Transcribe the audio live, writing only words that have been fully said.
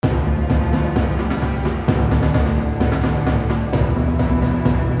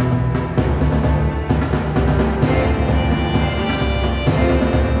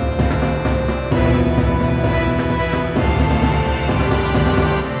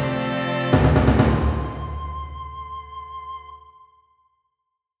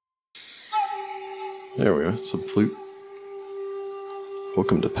There we go. Some flute.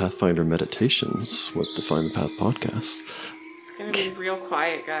 Welcome to Pathfinder Meditations with the Find the Path podcast. It's gonna be real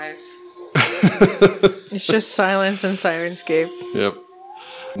quiet, guys. It's just silence and Sirenscape. Yep.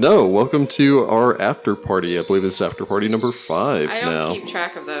 No, welcome to our after party. I believe it's after party number 5 I don't now. keep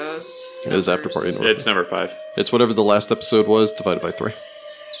track of those. It is after party number 5. It's number 5. It's whatever the last episode was divided by 3.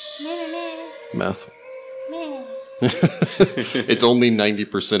 Math. It's only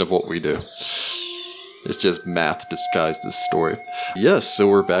 90% of what we do. It's just math disguised as story. Yes, so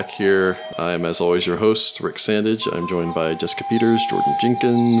we're back here. I'm, as always, your host, Rick Sandage. I'm joined by Jessica Peters, Jordan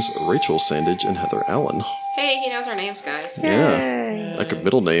Jenkins, Rachel Sandage, and Heather Allen. Hey, he knows our names, guys. Yeah, I could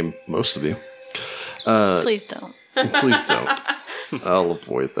middle name most of you. Please don't. Please don't. I'll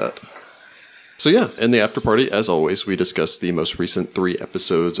avoid that. So yeah, in the after party, as always, we discuss the most recent 3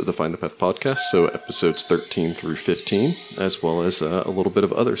 episodes of the Find the Path podcast, so episodes 13 through 15, as well as a little bit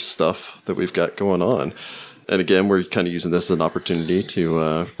of other stuff that we've got going on. And again, we're kind of using this as an opportunity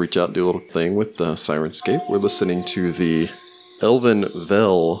to reach out and do a little thing with Sirenscape. We're listening to the Elven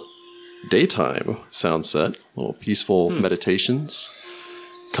Vel daytime sound set, little peaceful meditations.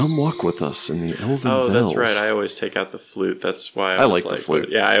 Come walk with us in the Elven Vales. That's right. I always take out the flute. That's why I like the flute.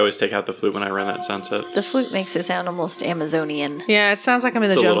 Yeah, I always take out the flute when I run that sunset. The flute makes it sound almost Amazonian. Yeah, it sounds like I'm in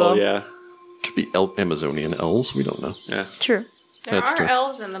the It's a jungle. little, yeah. Could be Amazonian elves. We don't know. Yeah, True. There That's are true.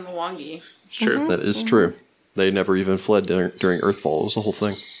 elves in the Mwangi. it's true. That is true. They never even fled during Earthfall. It was the whole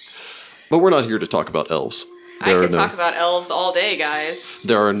thing. But we're not here to talk about elves. I could talk about elves all day, guys.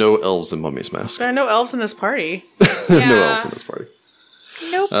 There are no elves in Mummy's Mask. There are no elves in this party. Yeah. No elves in this party.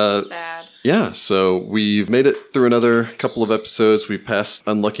 Nope. Sad. Yeah, so we've made it through another couple of episodes. We passed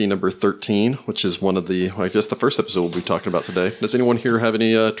Unlucky number 13, which is one of the, I guess the first episode we'll be talking about today. Does anyone here have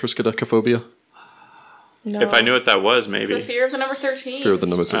any triskaidekaphobia? No. If I knew what that was, It's maybe. the fear of the number 13. Fear of the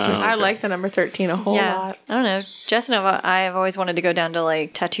number 13. I like the number 13 a whole lot. I don't know. Jess and I have always wanted to go down to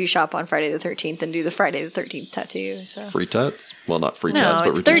like tattoo shop on Friday the 13th and do the Friday the 13th tattoo. So Free tats? Well, not free no, tats, but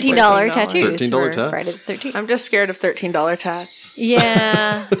it's reduced $13 price. tattoos. $13 for tats. Friday the 13th. I'm just scared of $13 tats.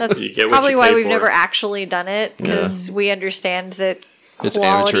 Yeah, that's You get what probably you why pay we've for. never actually done it because we understand that It's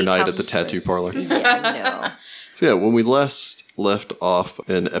quality amateur night at the comes tattoo with- parlor. Yeah, So yeah, when we last left off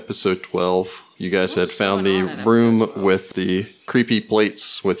in episode 12, you guys had found the going on in room episode 12? with the creepy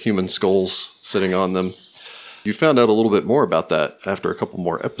plates with human skulls sitting on them. You found out a little bit more about that after a couple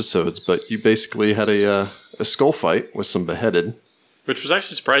more episodes, but you basically had a skull fight with some beheaded. Which was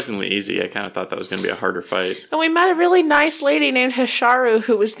actually surprisingly easy. I kind of thought that was going to be a harder fight. And we met a really nice lady named Hisharu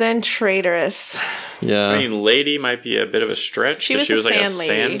who was then traitorous. Yeah, I mean, lady might be a bit of a stretch. She 'cause was a like a sand lady.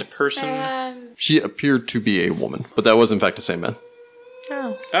 sand person. Sad. she appeared to be a woman, but that was in fact a Sandman.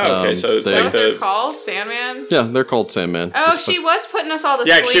 Oh. Oh, okay. So they- Is that like what they're the called? Sandman? Yeah, they're called Sandman. Oh, Just she was putting us all to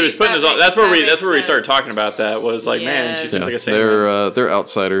yeah, sleep. she was putting us on. That That's where makes we started sense. talking about that. Was like, man, she's Yes. just like a yeah, sand. they're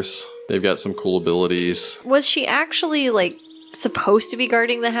outsiders. They've got some cool abilities. Was she actually like supposed to be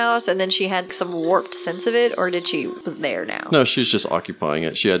guarding the house and then she had some warped sense of it, or did she was there now? No, she was just occupying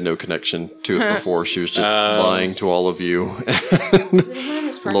it. She had no connection to it before. She was just lying to all of you, Does anyone in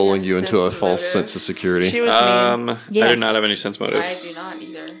this party lulling have you into a sense false motive? sense of security. She was mean. I Yes. do not have any sense motive. I do not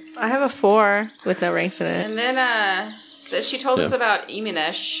either. I have a 4 with no ranks in it. And then she told us Yeah. about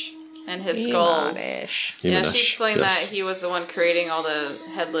Eminesh and his skulls. Emonish. Yeah, Eminesh, she explained yes. that he was the one creating all the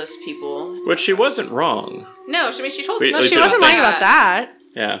headless people. Which she wasn't wrong. No, she told us. Wait, No, so she you wasn't don't lying about that.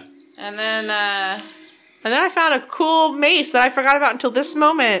 Yeah. And then And then I found a cool mace that I forgot about until this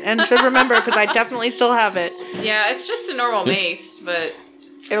moment and should remember because I definitely still have it. yeah, it's just a normal mace, but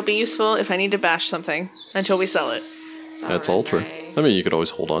It'll be useful if I need to bash something until we sell it. it's That's all true. alright. I mean, you could always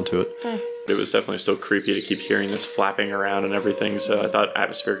hold on to it. It was definitely still creepy to keep hearing this flapping around and everything, so I thought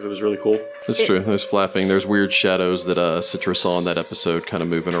atmospherically it was really cool. It's true. There's flapping. There's weird shadows that Citra saw in that episode kind of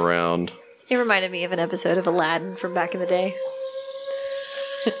moving around. It reminded me of an episode of Aladdin from back in the day.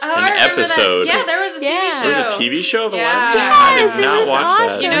 Oh, I An remember episode. That. Yeah, there was a TV Yeah. show. There's a TV show of Yeah. Aladdin? Yes, I did it not was watch awesome.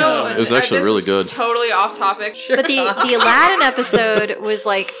 that. You know, It was actually this really is good. Totally off topic. But the Aladdin episode was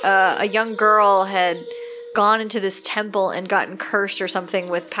like a young girl had gone into this temple and gotten cursed or something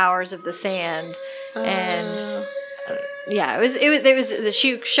with powers of the sand, and yeah, it was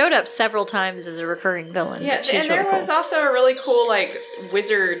she showed up several times as a recurring villain. Yeah, She and there really was cool. also a really cool like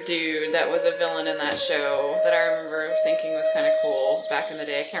wizard dude that was a villain in that show that I remember thinking was kind of cool back in the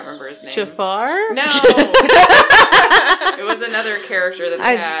day. I can't remember his name. Jafar? No, it was another character that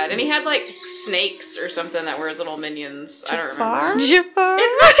they had, and he had like snakes or something that were his little minions. I don't remember. Jafar.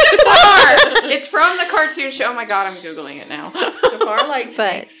 It's not Jafar. It's from the cartoon show. Oh my god, I'm googling it now. Jafar likes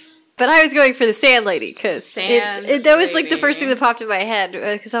snakes. But I was going for the Sand Lady because Sand that was like the Lady. first thing that popped in my head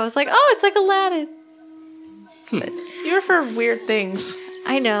because I was like, oh, it's like Aladdin. You're for weird things.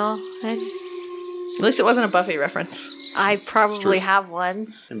 I know. At least it wasn't a Buffy reference. I probably have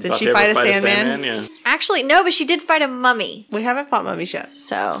one. And Did Buffy she ever fight a Sandman? Yeah. Actually, no, but she did fight a mummy. We haven't fought mummies yet.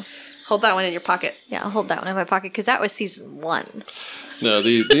 So, Hold that one in your pocket. yeah, I'll hold that one in my pocket because that was season 1. No,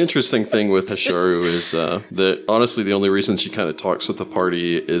 the interesting thing with Hasharu is that honestly the only reason she kind of talks with the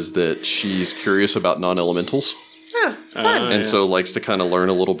party is that she's curious about non-elementals. Oh, fun. And so likes to kind of learn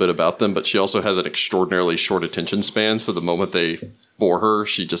a little bit about them, but she also has an extraordinarily short attention span, so the moment they bore her,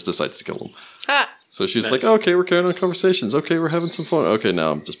 she just decides to kill them. Ah. So she's Nice. like, okay, we're carrying on conversations. Okay, we're having some fun. Okay,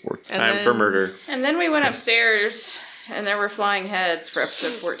 now I'm just bored. And Time then- for murder. And then we went upstairs, and there were flying heads for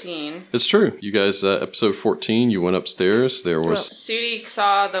episode 14. It's true. You guys, episode 14, you went upstairs. There was... Sudi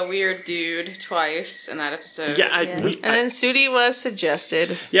saw the weird dude twice in that episode. Yeah, And then Sudi was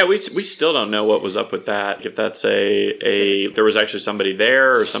suggested. we still don't know what was up with that. If that's there was actually somebody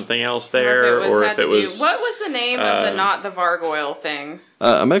there or something else there, or if it was What was the name of the not the Vargoyle thing?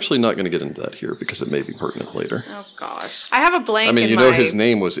 I'm actually not going to get into that here because it may be pertinent later. Oh gosh. I have a blank. I mean, in you know my his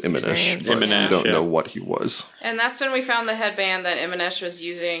name was Imanish, experience. but Imanish, you don't yeah. know what he was. And that's when we found the headband that Imanish was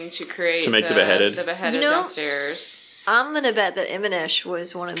using to create To make the beheaded. The beheaded You know- downstairs. I'm going to bet that Imanish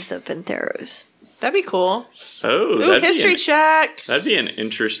was one of the Pantheros. That'd be cool. Oh, Ooh, history check. That'd be an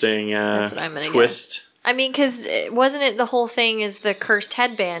interesting That's what I'm gonna twist. I mean, because wasn't it the whole thing is the cursed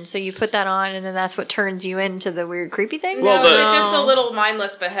headband? So you put that on, and then that's what turns you into the weird, creepy thing. Well, no, the- they're just a little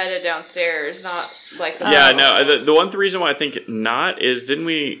mindless beheaded downstairs, not like the Yeah, Vargoyles. the one reason why I think not is didn't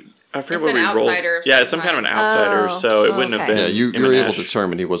we? I forget It's what an we rolled. outsider of Yeah, some it's some kind of an kind. outsider, Oh, so it wouldn't have okay. been. Yeah, you were able to Imanish.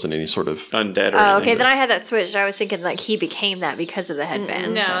 determine he wasn't any sort of... Undead or Oh, anything. okay. Then I had that switched. I was thinking like he became that because of the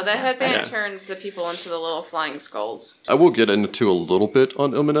headband. No, so, the headband Yeah. turns the people into the little flying skulls. I will get into a little bit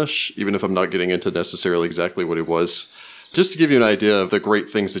on Ilmanesh, even if I'm not getting into necessarily exactly what he was. Just to give you an idea of the great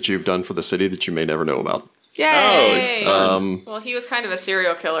things that you've done for the city that you may never know about. Yay! Hey. Oh, Well, he was kind of a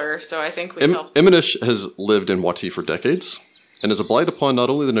serial killer, so I think we helped. Imanish has lived in Wati for decades, and is a blight upon not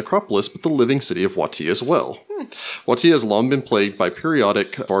only the necropolis, but the living city of Wati as well. Wati has long been plagued by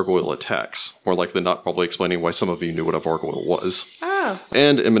periodic Vargoyle attacks, more likely than not probably explaining why some of you knew what a Vargoyle was. Oh.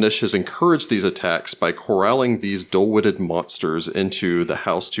 And Imanish has encouraged these attacks by corralling these dull-witted monsters into the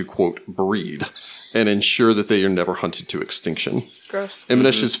house to, quote, breed, and ensure that they are never hunted to extinction. Gross.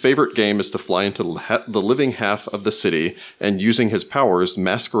 Imanish's favorite game is to fly into the living half of the city and, using his powers,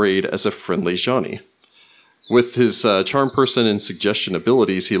 masquerade as a friendly Johnny. With his charm person and suggestion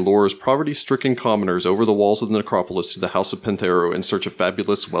abilities, he lures poverty-stricken commoners over the walls of the necropolis to the House of Panthero in search of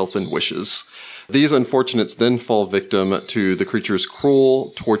fabulous wealth and wishes. These unfortunates then fall victim to the creature's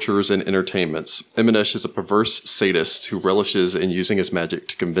cruel tortures and entertainments. Imanish is a perverse sadist who relishes in using his magic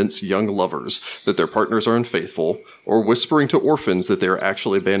to convince young lovers that their partners are unfaithful, or whispering to orphans that they are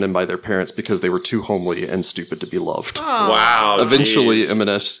actually abandoned by their parents because they were too homely and stupid to be loved. Wow. Eventually, geez.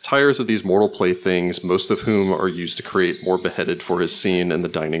 Imanish tires of these mortal playthings, most of whom are used to create more beheaded for his scene in the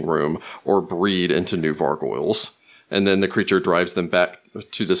dining room, or breed into new Vargoyles. And then the creature drives them back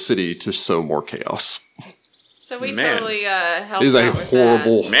to the city to sow more chaos. So we Man. totally helped He's a out with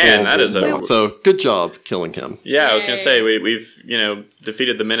horrible, Man, that horrible is a- villain. So, good job killing him. Yeah, I was gonna Yay. say we've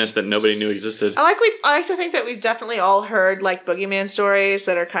defeated the menace that nobody knew existed. I like to think that we've definitely all heard like boogeyman stories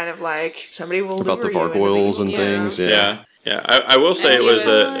that are kind of like somebody will About the lure you into Vargoyles the- and yeah. things. Yeah. Yeah. I will say And it he was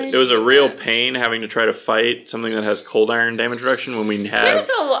was- it was a real pain having to try to fight something that has cold iron damage reduction when we have I was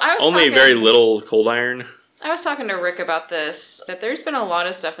only talking, very little cold iron. I was talking to Rick about this, that there's been a lot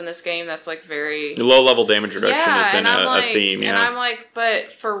of stuff in this game that's like very... Low level damage reduction has been and I'm like, a theme. And Yeah, I'm like,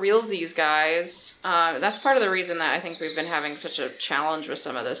 but for realsies, guys, that's part of the reason that I think we've been having such a challenge with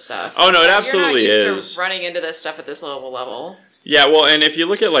some of this stuff. Oh, no, it You're absolutely not used is. to running into this stuff at this level. yeah. Well, and if you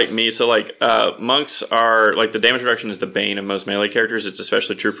look at like me, so like monks are like the damage reduction is the bane of most melee characters. It's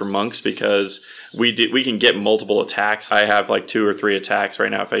especially true for monks because we can get multiple attacks. I have like 2 or 3 attacks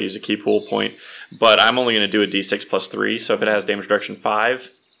right now if I use a key pool point, but I'm only going to do a d6 plus 3. So if it has damage reduction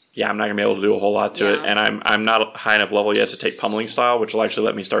 5, yeah, I'm not going to be able to do a whole lot to it. And I'm not high enough level yet to take pummeling style, which will actually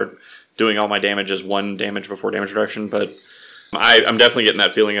let me start doing all my damage as 1 damage before damage reduction. But I'm definitely getting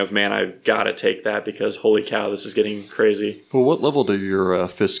that feeling of, man, I've got to take that because holy cow, this is getting crazy. Well, what level do your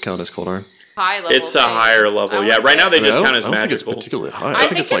fists count as cold iron? High level. It's a thing. higher level. I Yeah, would right now say- they just I count as don't think magical. it's particularly high. I I think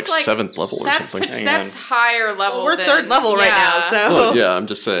think it's like it's like- 7th level or That's something. that's higher level. We're than, third level right now, so Well, yeah, I'm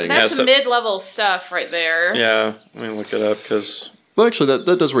just saying. That's Yeah, so- mid-level stuff right there. Yeah, let me look it up because Well, actually,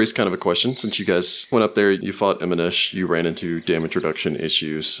 that does raise kind of a question. Since you guys went up there, you fought Imanish, you ran into damage reduction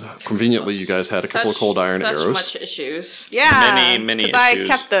issues. Conveniently, you guys had a couple of cold iron such arrows. much issues. yeah, Many 'cause I issues.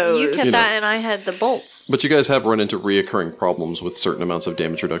 kept those. You kept You know. that, and I had the bolts. But you guys have run into reoccurring problems with certain amounts of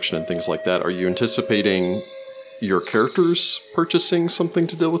damage reduction and things like that. Are you anticipating your characters purchasing something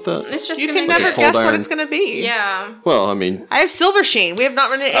to deal with that? It's just You gonna can be never a cold guess what iron. it's going to be. Yeah. Well, I mean, I have Silver Sheen. We have not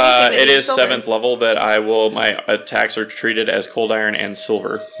run into anything. It is 7th level that my attacks are treated as cold iron and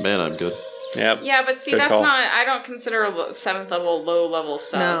silver. man, I'm good. Yep. Yeah, but see, Good that's call. not. I don't consider 7th level low level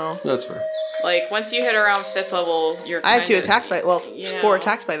stuff. No. That's fair. Like once you hit around 5th level, you're. I have 2 kinda- attacks by, well, Yeah. 4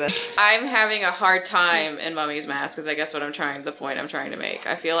 attacks by then. I'm having a hard time in Mummy's Mask because I guess the point I'm trying to make.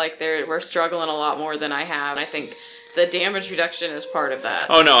 I feel like we're struggling a lot more than I have. I think the damage reduction is part of that.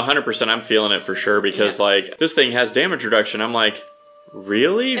 Oh no, 100%. I'm feeling it for sure because Yeah. like this thing has damage reduction. I'm like,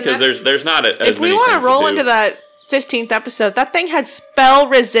 really? And Because that's- there's not as If we many want things to roll do. into that 15th episode, that thing had spell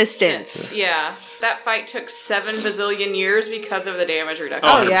resistance. Yeah, that fight took 7 bazillion years because of the damage reduction.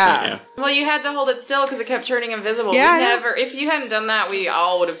 Oh, 100%, yeah. Well, you had to hold it still because it kept turning invisible. Yeah, I We know. never. If you hadn't done that, we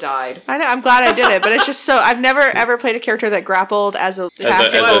all would have died. I know, I'm glad I did it, but it's just so, I've never ever played a character that grappled as a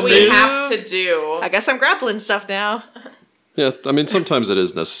tactical as a What we thing. have to do. I guess I'm grappling stuff now. Yeah, I mean, sometimes it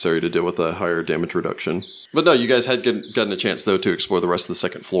is necessary to deal with a higher damage reduction. But no, you guys had gotten a chance, though, to explore the rest of the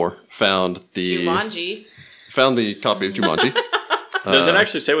second floor. Found the Jumanji. copy of Jumanji. Does it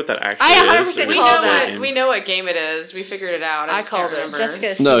actually say what that actually I is? 100% Or We called just know that. say- what we know what game it is. We figured it out. I just called can't it. remember.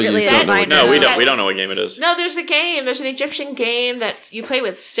 Jessica No, you secretly don't has know mine what- No, we now. don't. We don't know what game it is. No, there's a game. There's an Egyptian game that you play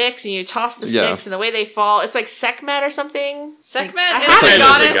with sticks and you toss the Yeah. sticks and the way they fall. It's like Sekhmet or something. Sekhmet I is have the it.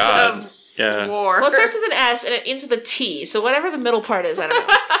 goddess It's a god. of Yeah. war. Well, it starts with an S and it ends with a T. So whatever the middle part is, I don't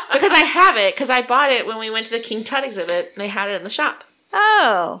know. Because I have it because I bought it when we went to the King Tut exhibit and they had it in the shop.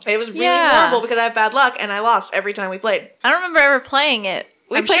 Oh. It was really Yeah. horrible because I have bad luck and I lost every time we played. I don't remember ever playing it.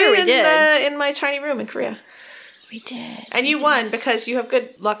 We I'm played sure it we did. in my tiny room in Korea. We did. And you won because you have good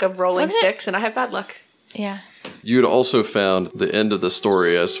luck of rolling Was it? sticks and I have bad luck. Yeah. You'd also found the end of the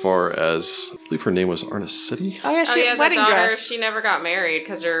story as far as, I believe her name was Arna City? Oh yeah, Oh she yeah, had the wedding daughter. dress. She never got married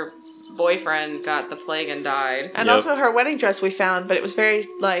because her boyfriend got the plague and died. And Yep. also her wedding dress we found, but it was very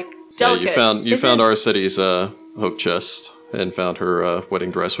like delicate. Yeah, you Is found it- Arna City's hope chest and found her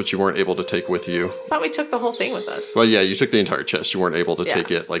wedding dress, which you weren't able to take with you. I thought we took the whole thing with us. Well, yeah, you took the entire chest. You weren't able to Yeah,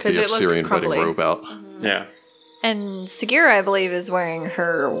 take it, like 'cause the it looked Syrian wedding crumbly. robe out. Yeah. And Sagira, I believe, is wearing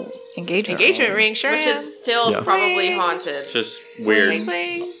her engagement Ring, sure Which am. is still Yeah. probably Bling. haunted. It's just weird. Bling,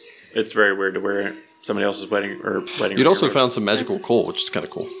 bling. It's very weird to wear somebody else's wedding. You'd also robe. found some magical coal, which is kind of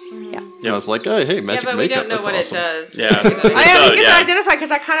cool. Yeah. I was like, hey, Yeah, magic but we makeup, don't know that's what awesome. it does. Yeah. Oh yeah, we does, get yeah. that identified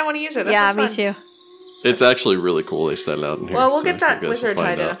because I kind of want to use it. That Yeah, sounds me fun. too. It's actually really cool. They set it out in here. Well, we'll so get that you guys will wizard to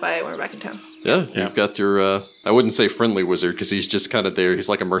find out. identify it when we're back in town. Yeah, Yeah. you've got your, I wouldn't say friendly wizard because he's just kind of there. He's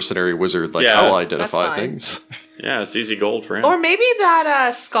like a mercenary wizard. Like, Yeah. I'll That's identify fine. things. Yeah, it's easy gold for him. Or maybe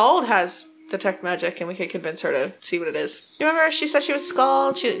that Scald has detect magic, and we could convince her to see what it is. You remember she said she was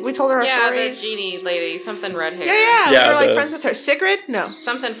Scald? We told her our Yeah, the stories. genie lady, something red hair. Yeah, Yeah, we were like the- friends with her. Sigrid? No.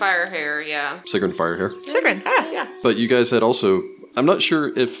 Something fire hair, yeah. Sigrun fired her. Sigrid. Ah, yeah. But you guys had also, I'm not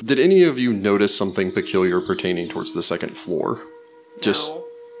sure if, did any of you notice something peculiar pertaining towards the second floor? Just No.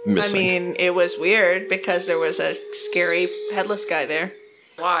 missing. I mean, it was weird because there was a scary headless guy there.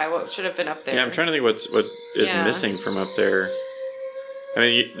 Why? What should have been up there? Yeah, I'm trying to think what is Yeah. missing from up there. I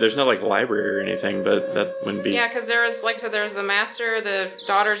mean, there's no like library or anything, but that wouldn't be. Yeah, because there was, like I said, there was the master, the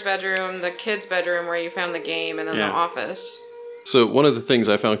daughter's bedroom, the kid's bedroom where you found the game, and then Yeah. the office. So one of the things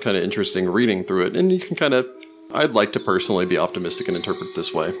I found kind of interesting reading through it, and you can kind of, I'd like to personally be optimistic and interpret it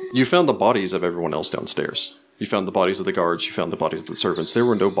this way. You found the bodies of everyone else downstairs. You found the bodies of the guards, you found the bodies of the servants. There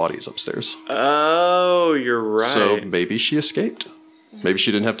were no bodies upstairs. Oh, you're right. So maybe she escaped. Maybe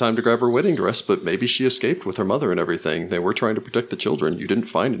she didn't have time to grab her wedding dress, but maybe she escaped with her mother and everything. They were trying to protect the children. You didn't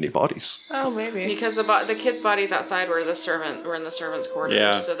find any bodies. Oh, maybe. Because the kids' bodies outside were in the servants' quarters,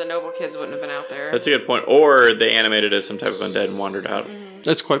 Yeah. so the noble kids wouldn't have been out there. That's a good point. Or they animated as some type of undead and wandered out.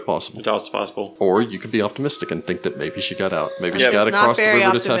 It's quite possible. It's also possible. Or you could be optimistic and think that maybe she got out. Maybe Yeah, she got it's not across the very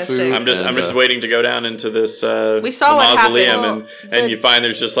river to optimistic. Tafu. I'm just and, waiting to go down into this We saw the what mausoleum happened. and you find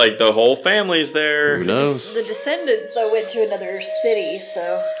there's just like the whole family's there. Who knows? The descendants, though, went to another city,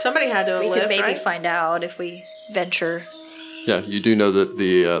 so Somebody had to have we lived, could maybe right? find out if we venture. Yeah, you do know that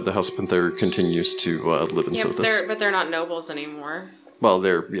the House of Panthera continues to live in yeah, Sothis. but they're not nobles anymore. Well,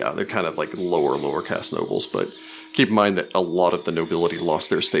 they're kind of like lower caste nobles, but keep in mind that a lot of the nobility lost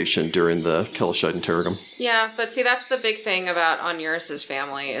their station during the Kelishite interregnum. Yeah, but see, that's the big thing about Onuris's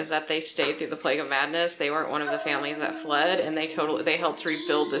family is that they stayed through the Plague of Madness. They weren't one of the families that fled, and they helped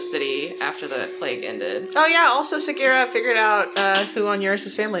rebuild the city after the plague ended. Oh, yeah. Also, Sagira figured out who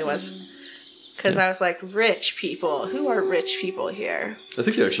Onuris's family was. Because I was like, rich people. Who are rich people here? I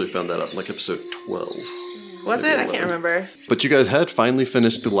think you actually found that out in like episode 12. Was Maybe it? I 11. can't remember. But you guys had finally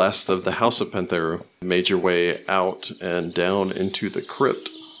finished the last of the House of Panthera, made your way out and down into the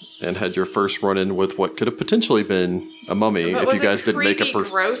crypt, and had your first run-in with what could have potentially been a mummy But if was you guys a didn't make a creepy,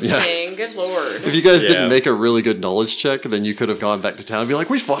 gross thing. Good lord. If you guys Yeah. didn't make a really good knowledge check, then you could have gone back to town and be like,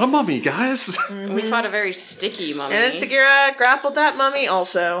 "We fought a mummy, guys." We fought a very sticky mummy. And then Sagira grappled that mummy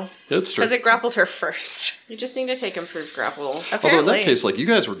also. It's true. Because it grappled her first. You just need to take improved grapple. Although in Apparently. that case, like you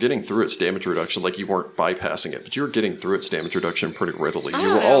guys were getting through its damage reduction, like you weren't bypassing it, but you were getting through its damage reduction pretty readily. You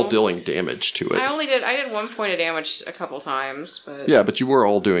don't were all know. dealing damage to it. I did 1 point of damage a couple times, but Yeah, but you were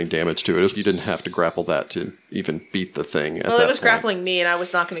all doing damage to it. You didn't have to grapple that to even beat the thing. At Well, that it was point. grappling me, and I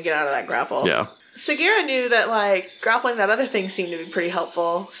was not going to get out of that grapple. Yeah, Sagira knew that, like, grappling that other thing seemed to be pretty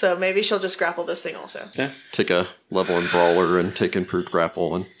helpful, so maybe she'll just grapple this thing also. take a level in brawler and take improved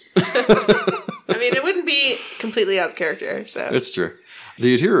grapple, and I mean, it wouldn't be completely out of character, so. it's true.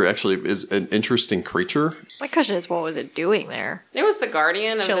 The Adherer actually is an interesting creature. My question is, what was it doing there? it was the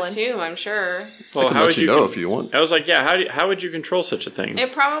guardian of Chillin'. the tomb, I'm sure. Well, I can how let would you you know con- if you want. I was like, yeah. How would you control such a thing?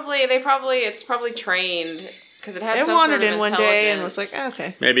 It's probably trained because it had It some wandered sort of in one day and was like, intelligence.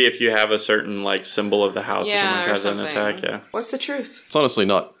 okay. Maybe if you have a certain like symbol of the house Yeah, or something like or that as an something. attack. Yeah. What's the truth? It's honestly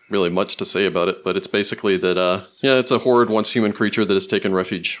not really much to say about it, but it's basically that, it's a horrid once human creature that has taken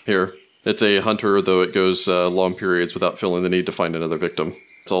refuge here. It's a hunter, though it goes long periods without feeling the need to find another victim.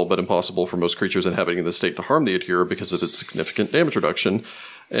 It's all but impossible for most creatures inhabiting the state to harm the Adherer because of its significant damage reduction,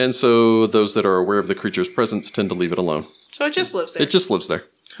 and so those that are aware of the creature's presence tend to leave it alone. So it just lives there. It just lives there.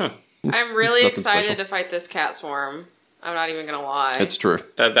 Huh. I'm really nothing excited special. to fight this cat swarm. I'm not even gonna lie. It's true.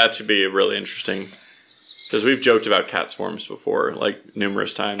 That should be really interesting. Because we've joked about cat swarms before, like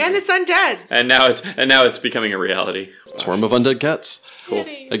numerous times. and it's undead. and now it's becoming a reality. Swarm of undead cats. Cool.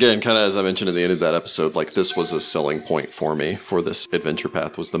 Again, kind of as I mentioned at the end of that episode, like this was a selling point for me for this adventure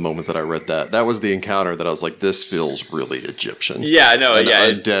path was the moment that I read that. That was the encounter that I was like, this feels really Egyptian. Yeah, I know. An Yeah,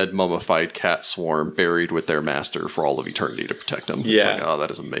 undead mummified cat swarm buried with their master for all of eternity to protect them. It's Yeah. like, oh, that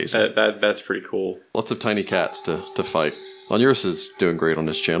is amazing. that's pretty cool. Lots of tiny cats to fight. Onuris is doing great on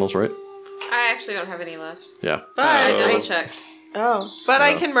his channels, right? I actually don't have any left. Yeah. But I Oh. double checked.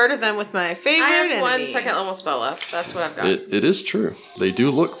 I can murder them with my favorite I have enemy. one second level spell left. That's what I've got. It is true. They do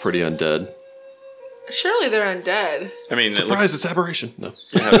look pretty undead. Surely they're undead. I mean, it Surprise, looks, it's aberration. No.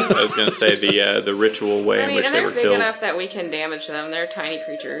 I was going to say the ritual way I in mean, which and they they're were big killed. enough that we can damage them. They're tiny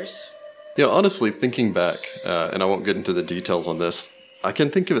creatures. Yeah, honestly, thinking back, and I won't get into the details on this, I can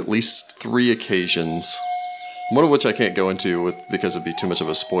think of at least 3 occasions, one of which I can't go into because it'd be too much of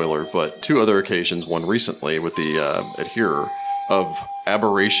a spoiler, but 2 other occasions, one recently with the Adherer, of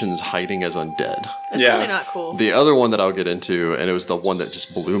aberrations hiding as undead. That's Yeah. really not cool. The other one that I'll get into, and it was the one that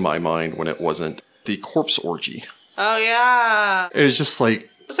just blew my mind when it wasn't, the corpse orgy. Oh, yeah. It was just like,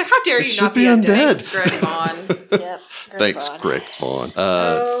 It's like, how dare it you should not be be undead? undead. Thanks, Greg Vaughn. Yep. Thanks, Greg Vaughn.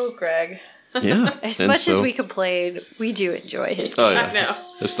 Oh, Greg. Yeah. As and much as so- we complain, we do enjoy his. Oh, yeah. I know.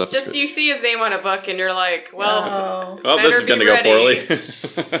 This stuff is Just good. you see his name on a book and you're like, well, Well, this better is going be to go ready.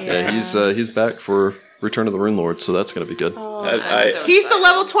 poorly. Yeah, he's back for Return of the Rune Lord, so that's going to be good. I'm so He's the excited.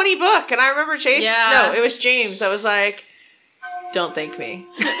 level 20 book, and I remember Chase. Yeah. No, it was James. I was like, don't thank me.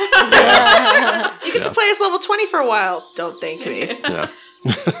 You get Yeah. to play as level 20 for a while. Don't thank me. Yeah.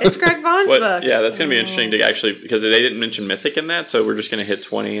 It's Greg Vaughn's What- book. yeah, that's going to be interesting to actually, because they didn't mention Mythic in that, so we're just going to hit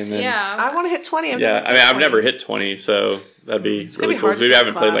 20 and then... Yeah. I want to hit 20. Yeah, I mean, I've never hit 20, so that'd be gonna really be cool. hard 'cause we to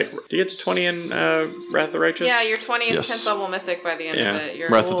haven't played, like... class. Do you get to 20 in Wrath of the Righteous? Yeah, you're 20 and Yes. 10th level mythic by the end Yeah. of it. You're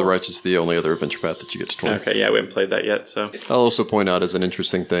Wrath of the cool. Righteous is the only other adventure path that you get to 20. Okay, yeah, we haven't played that yet, so... I'll also point out as an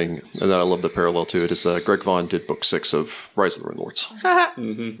interesting thing, and that I love the parallel to it, is Greg Vaughn did book 6 of Rise of the Rune Lords.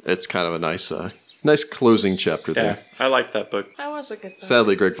 It's kind of a nice closing chapter Yeah, there. I liked that book. That was a good book.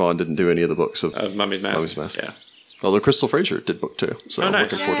 Sadly, Greg Vaughn didn't do any of the books of Mummy's Mask. Mummy's Mask. Yeah. although Crystal Fraser did book 2. So Oh, I'm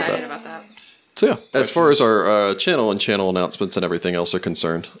nice. looking I'm forward to excited that. about that. So yeah, as far as our channel and channel announcements and everything else are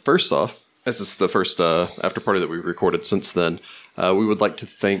concerned, first off, as this is the first after party that we recorded since then, we would like to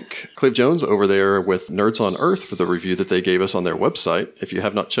thank Clive Jones over there with Nerds on Earth for the review that they gave us on their website. If you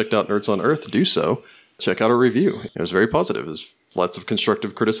have not checked out Nerds on Earth, do so. Check out our review. It was very positive. It was lots of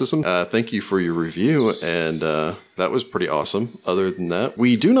constructive criticism. Thank you for your review, and that was pretty awesome. Other than that,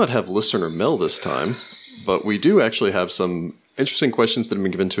 we do not have listener mail this time, but we do actually have some interesting questions that have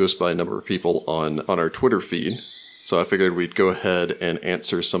been given to us by a number of people on our Twitter feed. So I figured we'd go ahead and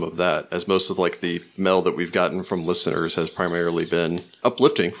answer some of that, as most of the mail that we've gotten from listeners has primarily been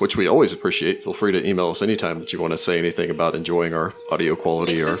uplifting, which we always appreciate. Feel free to email us anytime that you want to say anything about enjoying our audio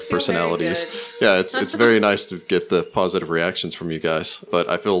quality Makes or us feel personalities. very good. Yeah, it's very nice to get the positive reactions from you guys, but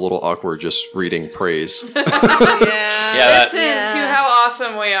I feel a little awkward just reading praise. Yeah. Yeah, Listen Yeah. to how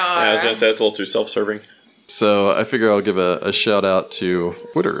awesome we are. I was going to say, it's a little too self-serving. So I figure I'll give a shout out to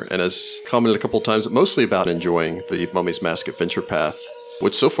Twitter, and has commented a couple times, mostly about enjoying the Mummy's Mask Adventure Path.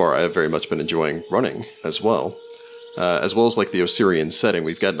 which so far I have very much been enjoying running as well. As well as like the Osirian setting,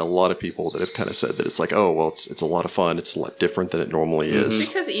 we've gotten a lot of people that have kind of said that it's like, oh, well, it's a lot of fun. It's a lot different than it normally is.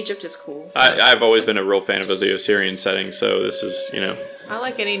 Because Egypt is cool. I've always been a real fan of the Osirian setting, so this is, I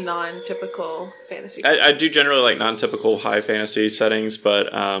like any non-typical fantasy. I do generally like non-typical high fantasy settings,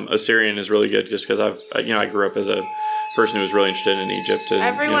 but Osirian is really good just because I grew up as a person who was really interested in Egypt. And,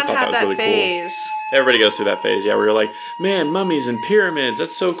 Everyone thought had that was that really phase. Cool. Everybody goes through that phase, yeah, where you're like, man, mummies and pyramids,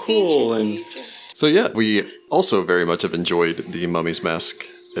 that's so cool. And So yeah, we also very much have enjoyed the Mummy's Mask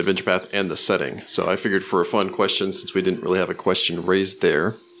adventure path and the setting. So I figured for a fun question, since we didn't really have a question raised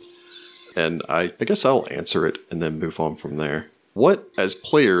there, and I guess I'll answer it and then move on from there. What, as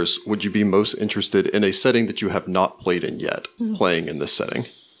players, would you be most interested in a setting that you have not played in yet, playing in this setting?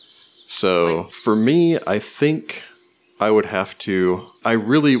 So for me, I think I would have to... I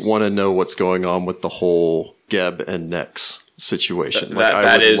really want to know what's going on with the whole Geb and Nex situation.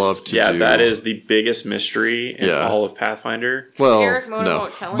 That is the biggest mystery in all of Pathfinder. Well, Eric Mona no.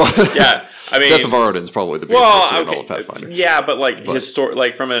 won't tell him. Yeah, I mean, Death of Aroden is probably the biggest mystery in all of Pathfinder. Yeah, but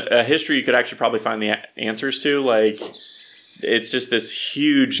from a history, you could actually probably find the answers to. Like, it's just this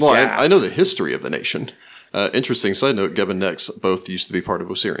huge gap. I know the history of the nation. Interesting side note, Geb and Nex both used to be part of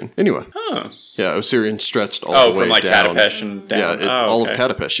Osirian. Anyway. Huh. Yeah, Osirian stretched all the way from down. Katapesh and down. Yeah, all of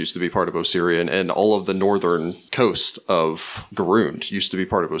Katapesh used to be part of Osirian, and all of the northern coast of Garund used to be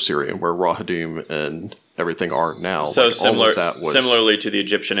part of Osirian, where Rahadum and everything are now. So all of that was, similarly to the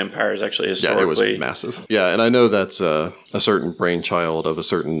Egyptian Empire is actually historically... Yeah, it was massive. Yeah, and I know that's a certain brainchild of a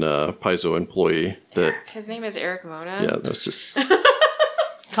certain Paizo employee that... His name is Eric Mona. Yeah, that's just...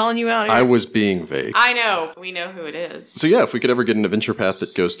 Calling you out here. I was being vague. I know. We know who it is. So yeah, if we could ever get an adventure path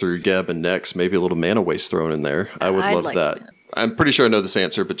that goes through Geb and Nex, maybe a little mana waste thrown in there, I would love that. I'm pretty sure I know this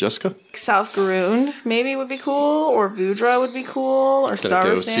answer, but Jessica? South Garund maybe would be cool, or Vudra would be cool, or Gonna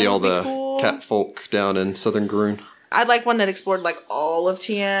go Sarusan see all would be the cool. cat folk down in southern Garund. I'd like one that explored like all of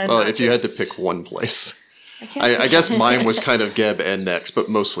Tien. Well, not if you had to just- pick one place. I I guess mine was kind of Geb and Nex, but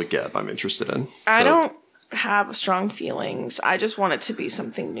mostly Geb I'm interested in. I So- don't have strong feelings. I just want it to be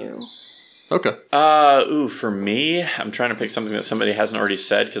something new. Okay. For me, I'm trying to pick something that somebody hasn't already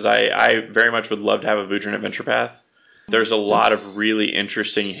said, because I very much would love to have a Vudran adventure path. There's a lot of really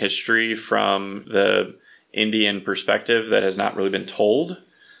interesting history from the Indian perspective that has not really been told.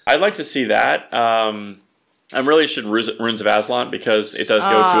 I'd like to see that. I'm really interested in Runes of Aslan, because it does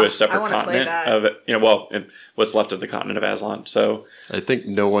go to a separate continent of what's left of the continent of Aslan. So I think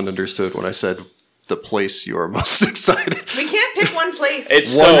no one understood when I said the place you are most excited. We can't pick one place.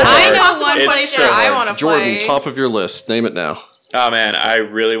 it's One so place. hard. I know one It's place so that I hard. want to Jordan, play. top of your list. Name it now. Oh man, I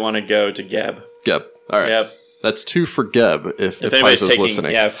really want to go to Geb. Geb. All right. Yep. That's 2 for Geb if anybody's Paizo's taking,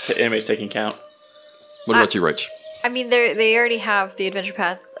 listening. if anybody's taking count. What about you, Rach? I mean, they already have the adventure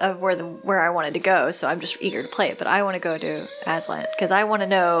path of where I wanted to go, so I'm just eager to play it. But I want to go to Aslan because I want to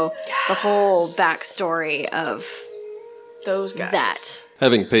know the whole backstory of Those guys. that.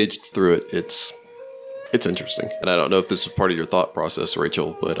 Having paged through it, it's interesting. And I don't know if this is part of your thought process,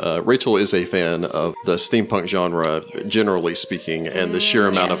 Rachel, but Rachel is a fan of the steampunk genre, generally speaking, and the sheer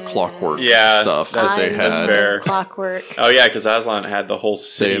amount of clockwork stuff that they had. That's fair. Clockwork. Oh yeah, because Aslan had the whole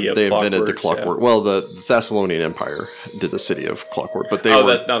city of They clockwork. invented the clockwork. Yeah. Well, the Thessalonian Empire did the city of clockwork, but they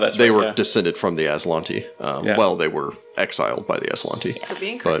that's they right, were yeah. descended from the Aslanti. Yeah. Well, they were exiled by the Aslanti. For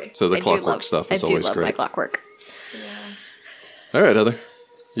being crazy. But so the I do clockwork love- stuff is I do always love my great. clockwork. All right, Heather,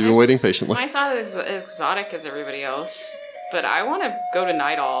 you've been waiting patiently. Mine's not as exotic as everybody else, but I want to go to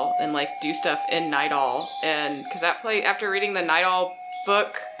Nightall and like do stuff in Nightall, and because after reading the Nightall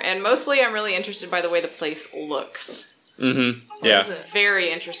book, and mostly I'm really interested by the way the place looks. Mm-hmm. Yeah. It's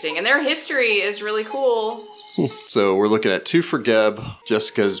very interesting, and their history is really cool. So we're looking at 2 for Geb.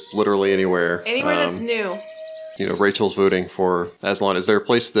 Jessica's literally anywhere. Anywhere that's new. Rachel's voting for Aslan. Is there a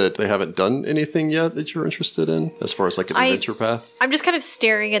place that they haven't done anything yet that you're interested in, as far as like an adventure path? I'm just kind of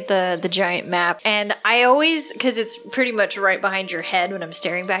staring at the giant map, and I always, because it's pretty much right behind your head when I'm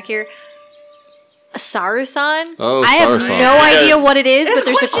staring back here, Sarusan. Oh, I have Sarusan. no idea what it is, There's but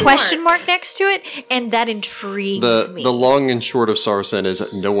there's a question question mark next to it, and that intrigues me. The long and short of Sarusan is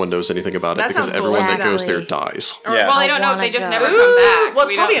that no one knows anything about it That because sounds everyone that cool. goes there dies. Or, Yeah. well, I I don't know. wanna They just go. never Ooh, come back. well, it's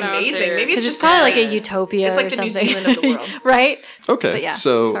We probably don't know if amazing. they're- Maybe it's Because just it's probably like a bad. utopia It's like or the New something. Zealand of the world. right? Okay, But yeah,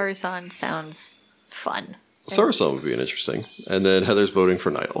 so Sarusan sounds fun. Sarusan would be an interesting. And then Heather's voting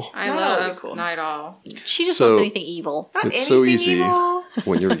for Nightall. I Nightall would love be cool. Nightall. She just So- loves anything evil. Not It's so anything easy evil.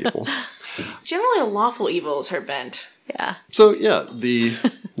 when you're evil. Generally, a lawful evil is her bent. Yeah. So yeah, the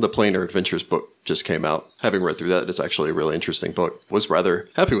Planar Adventures book just came out. Having read through that, it's actually a really interesting book. Was rather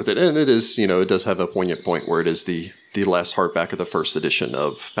happy with it, and it is, it does have a poignant point where it is the the last hardback of the first edition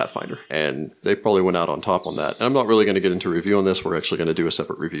of Pathfinder. And they probably went out on top on that. And I'm not really going to get into a review on this. We're actually going to do a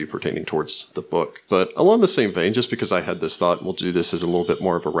separate review pertaining towards the book. But along the same vein, just because I had this thought, we'll do this as a little bit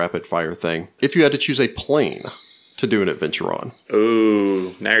more of a rapid fire thing. If you had to choose a plane to do an adventure on.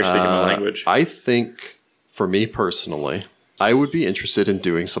 Ooh, now you're speaking my language. I think, for me personally, I would be interested in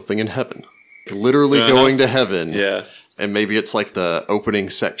doing something in heaven. Literally going to heaven. Yeah. And maybe it's like the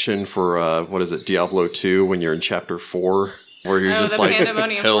opening section for, Diablo 2 when you're in chapter 4. Where you're just like,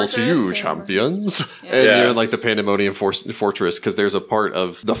 hell to you, champions. Yeah. And you're in like the Pandemonium Fortress, because there's a part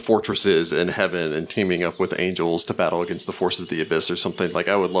of the fortresses in heaven and teaming up with angels to battle against the forces of the abyss or something. Like,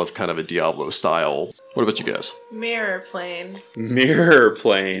 I would love kind of a Diablo style. What about you guys? Mirror plane. Mirror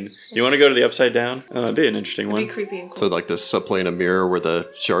plane. You want to go to the Upside Down? Oh, that'd be an interesting one. It'd be creepy and cool. So like the subplane of mirror where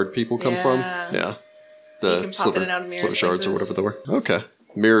the shard people come from? Yeah. The silver shards or whatever they were. Okay.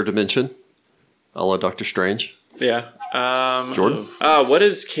 Mirror dimension. A la Doctor Strange. Yeah. Jordan? What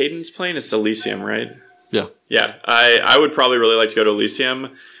is Caden's plane? It's Elysium, right? Yeah. Yeah. I would probably really like to go to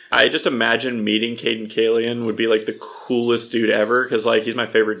Elysium. I just imagine meeting Caden Kalian would be like the coolest dude ever, because like he's my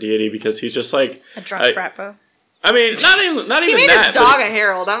favorite deity, because he's just like a drunk frat bro. I mean, not even he made that. His dog a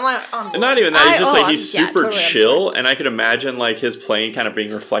herald. I'm like, not even that. He's just like he's super totally chill, and I could imagine like his plane kind of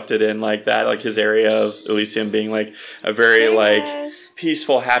being reflected in like that, like his area of Elysium being like a very like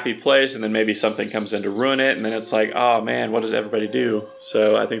peaceful, happy place, and then maybe something comes in to ruin it, and then it's like, oh man, what does everybody do?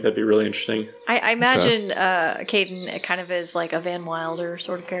 So I think that'd be really interesting. I imagine Caden kind of is like a Van Wilder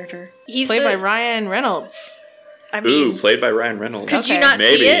sort of character. He's played by Ryan Reynolds. I mean, played by Ryan Reynolds. Could you not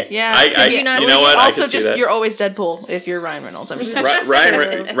see it? Yeah. Could you not you know what? Also, I could see that. You're always Deadpool if you're Ryan Reynolds. I'm just Ryan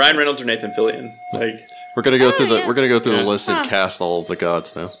Reynolds or Nathan Fillion. Like we're gonna go through the list and cast all of the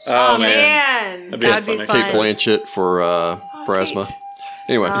gods now. Oh man. That'd be fun. Kate Blanchett for Pharasma.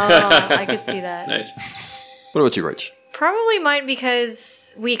 Anyway. I could see that. Nice. What about you, Rach? Probably mine,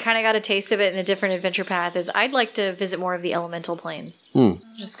 because we kind of got a taste of it in a different adventure path, is I'd like to visit more of the elemental planes.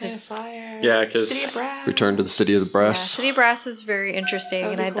 Just because. Yeah, because Return to the City of the Brass. Yeah, City of Brass was very interesting,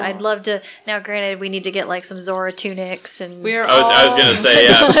 and I'd love to. Now, granted, we need to get like some Zora tunics, and I was gonna say,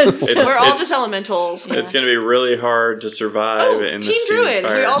 yeah, we're all just elementals. It's gonna be really hard to survive in the Team Druid.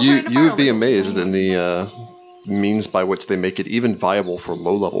 We all you would be amazed in the means by which they make it even viable for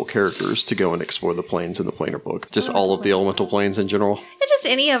low-level characters to go and explore the planes in the Planar book. Just all of the elemental planes in general. Yeah, just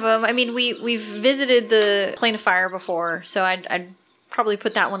any of them. I mean, we've visited the Plane of Fire before, so I'd probably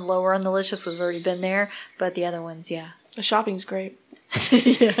put that one lower on the list just because we've already been there. But the other ones, yeah. The shopping's great.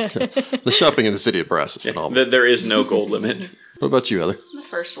 The shopping in the City of Brass is phenomenal. There is no gold limit. What about you, Heather? The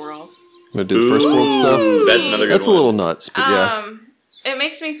First World. I'm gonna do the First World stuff. That's another good one. That's a little nuts, but yeah. It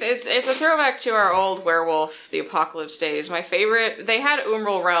makes me... It's a throwback to our old werewolf, the Apocalypse days. My favorite... They had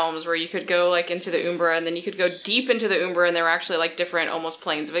Umbral realms where you could go, like, into the Umbra, and then you could go deep into the Umbra, and there were actually, like, different, almost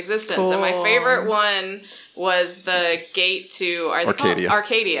planes of existence. Cool. And my favorite one was the gate to...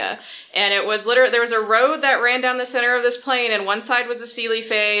 Arcadia. And it was literally... There was a road that ran down the center of this plane, and one side was the Seelie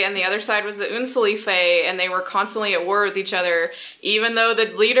Fae, and the other side was the Unseelie Fae, and they were constantly at war with each other, even though the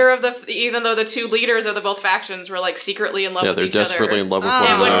two leaders of the both factions were, like, secretly in love with each other. Yeah, they're desperately in love with one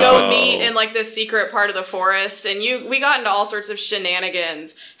another. And would go meet in, like, this secret part of the forest, and we got into all sorts of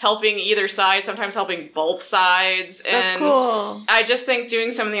shenanigans, helping either side, sometimes helping both sides. And that's cool. I just think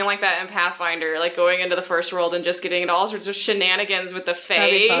doing something like that in Pathfinder, like going into the First World and just getting into all sorts of shenanigans with the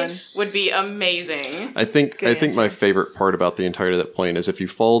Fae would be amazing. I think my favorite part about the entirety of that plane is if you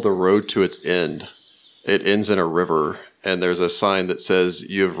follow the road to its end, it ends in a river, and there's a sign that says,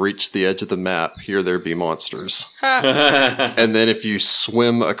 "You have reached the edge of the map, here there be monsters." And then if you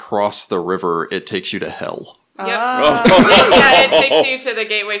swim across the river, it takes you to hell. Yep. Yeah, it takes you to the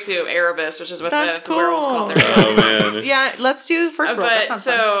gateway to Erebus, which is what the werewolves call their Oh man. Yeah, let's do the First World. But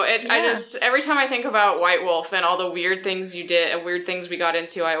so I just every time I think about White Wolf and all the weird things you did and weird things we got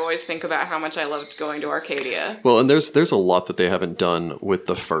into, I always think about how much I loved going to Arcadia. Well, and there's a lot that they haven't done with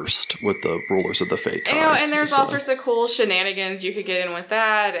the the rulers of the Fae. And there's all sorts of cool shenanigans you could get in with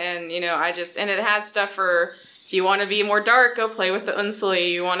that, and and it has stuff for. If you want to be more dark, go play with the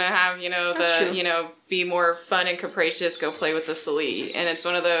Unseelie. You want to have, be more fun and capricious, go play with the Seelie. And it's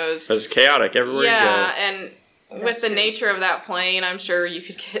one of those... So it's chaotic everywhere you go. Yeah, and with the nature of that plane, I'm sure you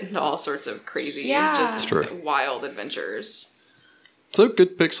could get into all sorts of crazy, wild adventures. So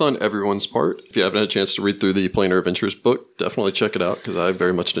good picks on everyone's part. If you haven't had a chance to read through the Planar Adventures book, definitely check it out, because I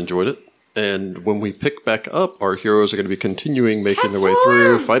very much enjoyed it. And when we pick back up, our heroes are going to be continuing making their way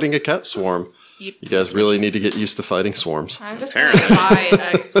through, fighting a cat swarm. You guys really need to get used to fighting swarms. I'm just going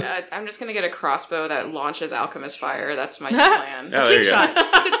to get a crossbow that launches alchemist fire. That's my plan. Oh, there you go.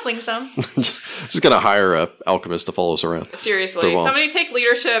 sling some. just gonna hire a alchemist to follow us around. Seriously, Throw bombs. somebody take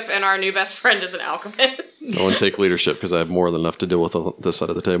leadership, and our new best friend is an alchemist. No one take leadership because I have more than enough to deal with on this side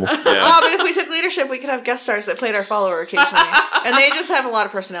of the table. Yeah. Oh, but if we took leadership, we could have guest stars that played our follower occasionally. And they just have a lot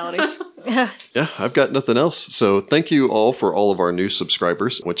of personalities. Yeah, I've got nothing else. So thank you all for all of our new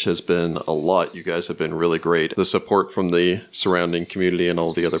subscribers, which has been a lot. You guys have been really great. The support from the surrounding community and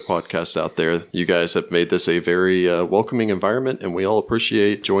all the other podcasts out there. You guys have made this a very welcoming environment, and we all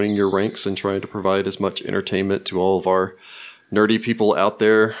appreciate joining your ranks and trying to provide as much entertainment to all of our nerdy people out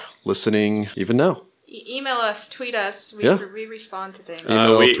there listening even now. Email us, tweet us. We respond to things.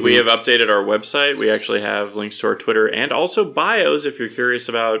 Email, we tweet. have updated our website. We actually have links to our Twitter and also bios if you're curious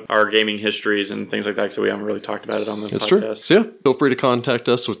about our gaming histories and things like that. So we haven't really talked about it on the It's podcast. true. So yeah, feel free to contact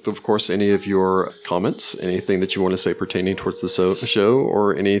us with, of course, any of your comments, anything that you want to say pertaining towards the show,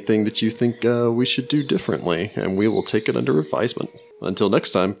 or anything that you think we should do differently, and we will take it under advisement. Until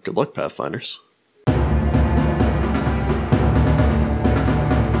next time, good luck, Pathfinders.